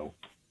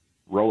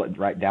 roll it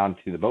right down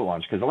to the boat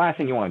launch. Because the last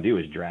thing you want to do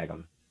is drag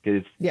them.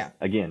 Because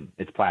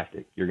it's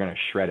plastic. You're going to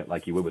shred it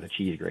like you would with a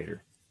cheese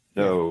grater.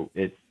 So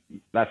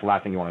that's the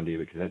last thing you want to do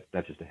because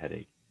that's just a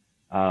headache.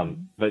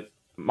 But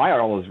my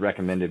always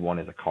recommended one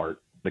is a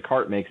cart. The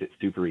cart makes it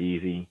super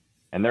easy,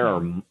 and there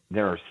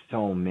are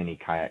so many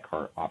kayak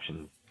cart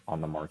options on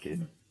the market.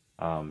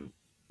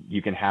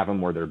 You can have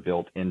them where they're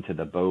built into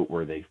the boat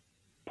where they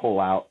pull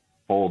out,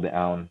 fold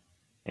down,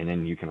 and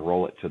then you can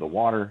roll it to the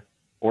water,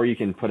 or you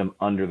can put them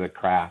under the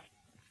craft,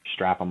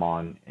 strap them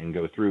on and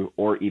go through,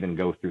 or even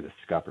go through the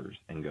scuppers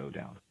and go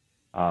down.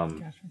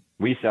 Gotcha.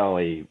 We sell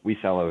a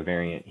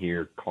variant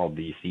here called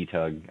the Sea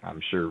Tug.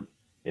 I'm sure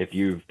if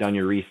you've done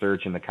your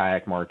research in the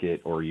kayak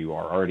market or you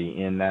are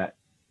already in that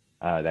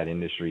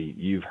industry,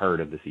 you've heard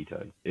of the Sea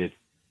Tug. It's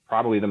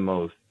probably the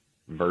most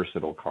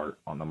versatile cart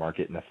on the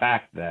market, and the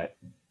fact that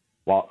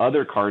While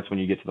other carts, when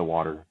you get to the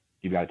water,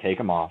 you've got to take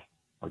them off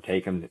or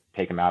take them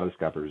out of the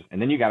scuppers.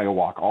 And then you got to go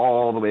walk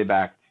all the way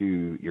back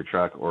to your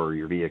truck or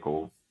your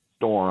vehicle,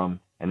 store them,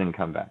 and then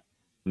come back.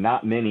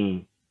 Not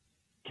many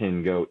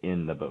can go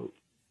in the boat.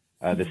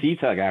 The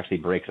C-Tug actually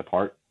breaks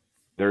apart.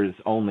 There's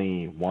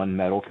only one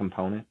metal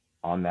component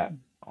on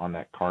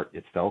that cart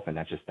itself, and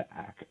that's just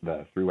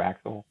the through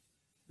axle.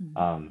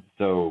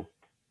 So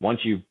once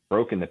you've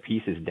broken the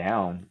pieces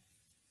down,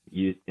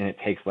 and it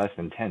takes less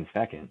than 10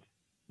 seconds,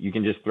 you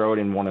can just throw it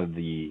in one of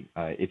the,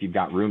 if you've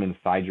got room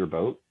inside your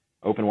boat,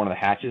 open one of the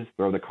hatches,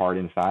 throw the cart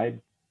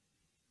inside,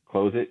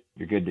 close it,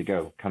 you're good to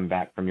go. Come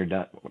back when you're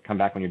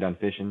done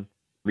fishing,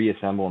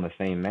 reassemble in the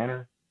same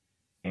manner,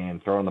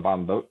 and throw it on the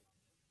bottom of the boat,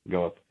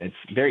 go up. It's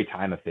very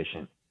time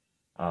efficient.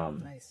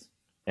 Nice.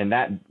 And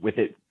that, with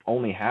it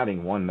only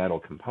having one metal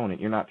component,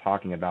 you're not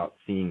talking about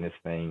seeing this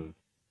thing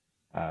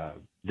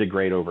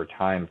degrade over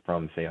time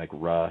from, say, like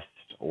rust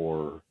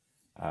or,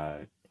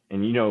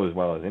 and you know as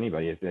well as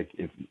anybody, if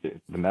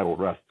the metal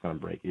rust is going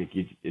to break,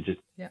 it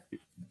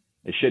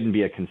shouldn't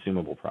be a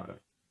consumable product.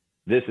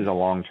 This is a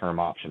long-term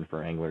option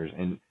for anglers,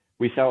 and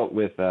we sell it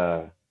with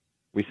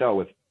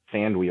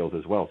sand wheels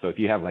as well. So if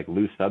you have like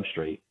loose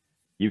substrate,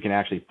 you can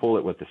actually pull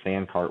it with the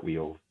sand cart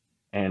wheels,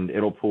 and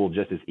it'll pull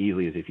just as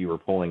easily as if you were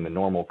pulling the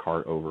normal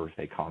cart over,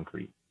 say,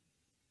 concrete.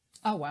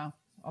 Oh, wow.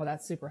 Oh,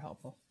 that's super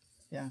helpful.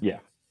 Yeah. Yeah.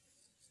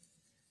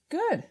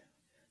 Good.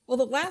 Well,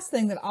 the last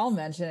thing that I'll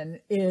mention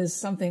is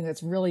something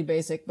that's really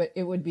basic, but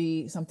it would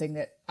be something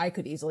that I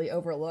could easily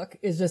overlook,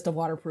 is just a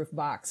waterproof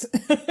box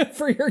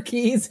for your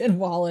keys and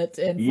wallet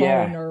and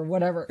phone or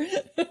whatever.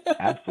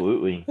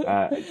 Absolutely.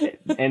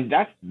 And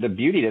that's the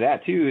beauty to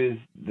that too,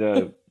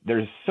 is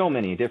there's so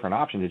many different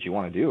options that you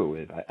want to do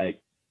with.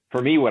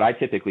 For me, what I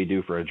typically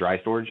do for a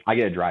dry storage, I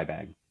get a dry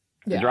bag.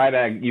 The dry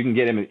bag, you can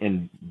get them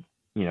in,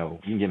 you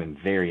can get them in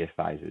various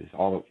sizes,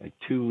 all like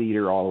 2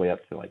 liter all the way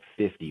up to like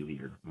 50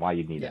 liter. Why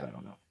you'd need it, I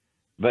don't know.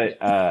 But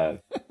a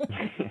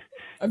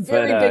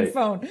very big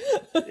phone.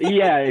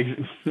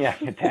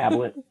 A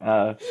tablet.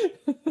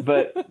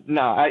 But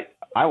no,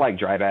 I like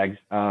dry bags.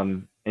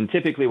 And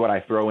typically what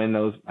I throw in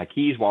those, my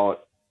keys, wallet,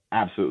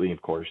 absolutely,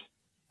 of course.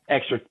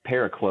 Extra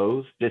pair of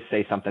clothes, just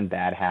say something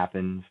bad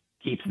happens,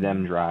 keeps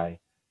them dry.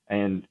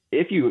 And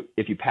if you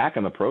pack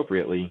them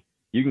appropriately,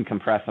 you can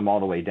compress them all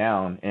the way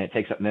down, and it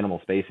takes up minimal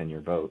space in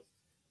your boat.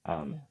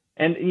 And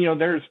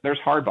there's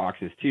hard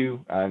boxes too,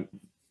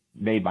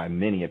 made by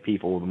many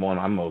people. The one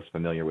I'm most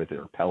familiar with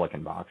are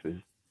Pelican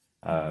boxes.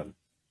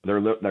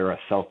 They're a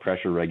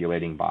self-pressure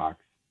regulating box,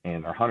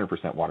 and are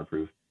 100%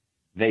 waterproof.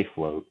 They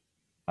float.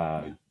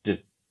 You're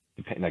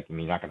not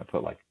going to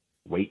put like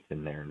weights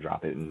in there and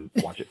drop it and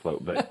watch it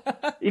float.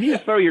 But if you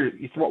just throw your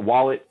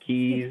wallet,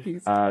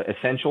 keys,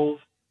 essentials,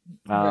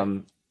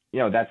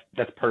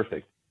 that's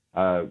perfect.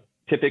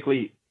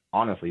 Typically,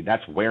 honestly,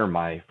 that's where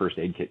my first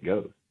aid kit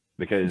goes,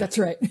 because that's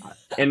right.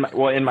 in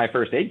my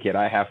first aid kit,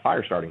 I have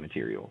fire starting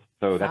materials,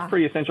 so that's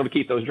pretty essential to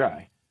keep those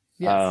dry.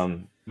 Yes.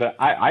 But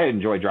I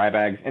enjoy dry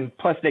bags, and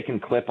plus they can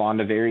clip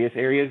onto various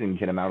areas and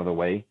get them out of the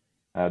way.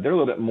 They're a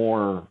little bit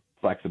more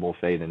flexible,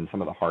 say, than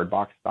some of the hard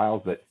box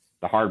styles, but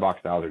the hard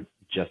box styles are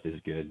just as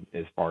good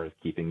as far as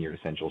keeping your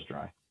essentials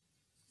dry.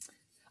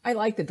 I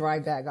like the dry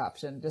bag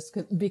option just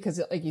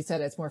because, like you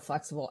said, it's more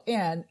flexible.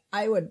 And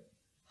I would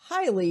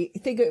highly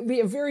think it would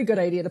be a very good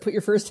idea to put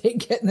your first aid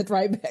kit in the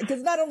dry bag,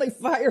 because not only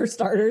fire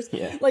starters,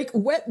 like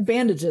wet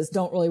bandages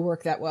don't really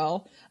work that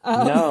well.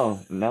 No.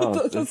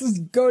 Let's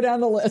just go down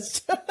the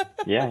list.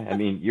 Yeah, I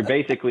mean, you're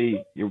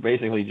basically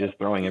just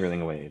throwing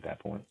everything away at that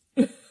point.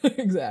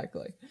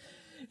 Exactly.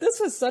 This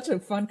was such a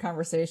fun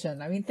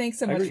conversation. I mean, thanks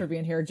so much for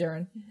being here,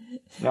 Jerron.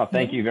 No,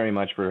 thank you very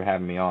much for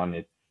having me on.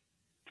 It's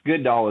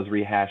good to always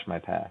rehash my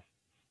past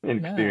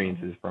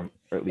experiences from,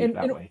 or at least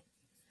that way.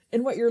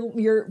 And what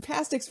your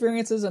past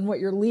experiences and what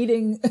you're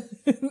leading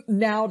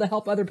now to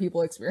help other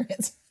people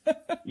experience.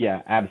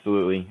 Yeah,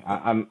 absolutely.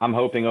 I'm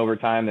hoping over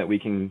time that we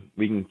can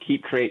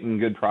keep creating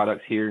good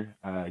products here,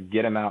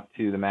 get them out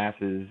to the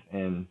masses,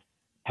 and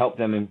help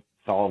them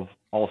solve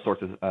all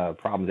sorts of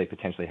problems they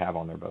potentially have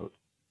on their boats.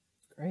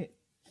 Great.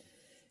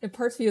 And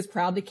PartsVu is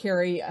proud to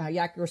carry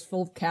YakGear's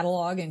full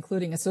catalog,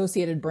 including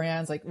associated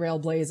brands like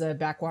Railblaza,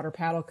 Backwater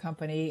Paddle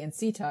Company, and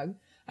Sea-Tug.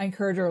 I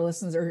encourage our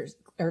listeners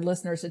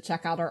to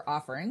check out our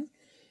offerings,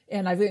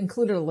 and I've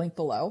included a link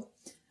below.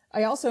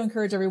 I also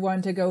encourage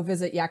everyone to go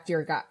visit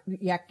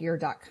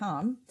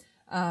YakGear.com.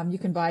 You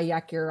can buy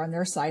YakGear on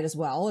their site as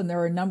well, and there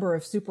are a number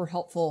of super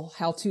helpful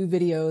how-to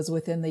videos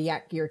within the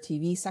YakGear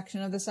TV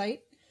section of the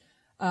site.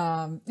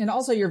 And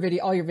also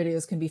all your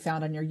videos can be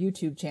found on your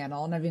YouTube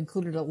channel, and I've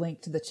included a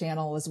link to the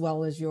channel as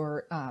well as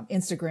your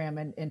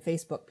Instagram and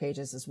Facebook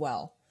pages as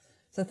well.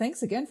 So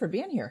thanks again for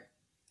being here.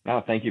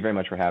 Oh, thank you very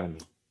much for having me.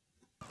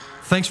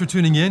 Thanks for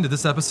tuning in to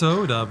this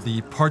episode of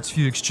the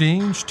PartsVu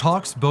Xchange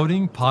Talks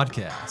Boating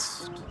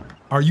podcast.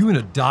 Are you in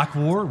a dock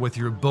war with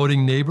your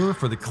boating neighbor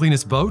for the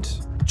cleanest boat?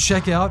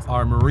 Check out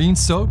our marine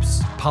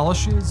soaps,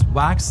 polishes,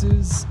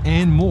 waxes,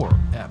 and more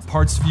at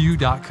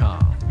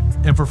PartsVu.com.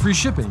 And for free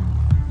shipping,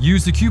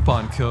 use the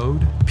coupon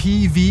code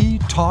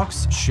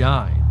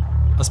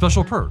PVTalksShine. a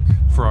special perk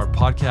for our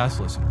podcast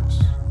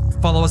listeners.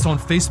 Follow us on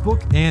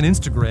Facebook and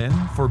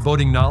Instagram for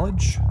boating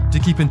knowledge, to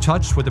keep in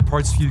touch with the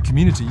PartsVu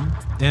community,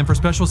 and for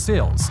special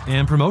sales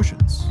and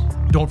promotions.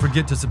 Don't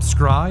forget to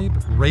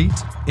subscribe, rate,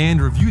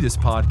 and review this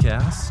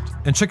podcast,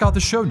 and check out the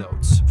show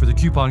notes for the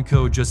coupon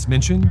code just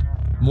mentioned,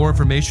 more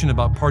information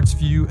about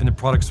PartsVu and the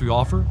products we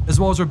offer, as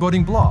well as our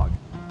boating blog,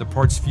 the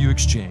PartsVu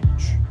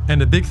Xchange.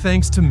 And a big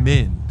thanks to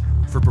Mind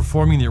for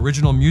performing the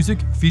original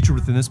music featured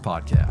within this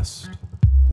podcast.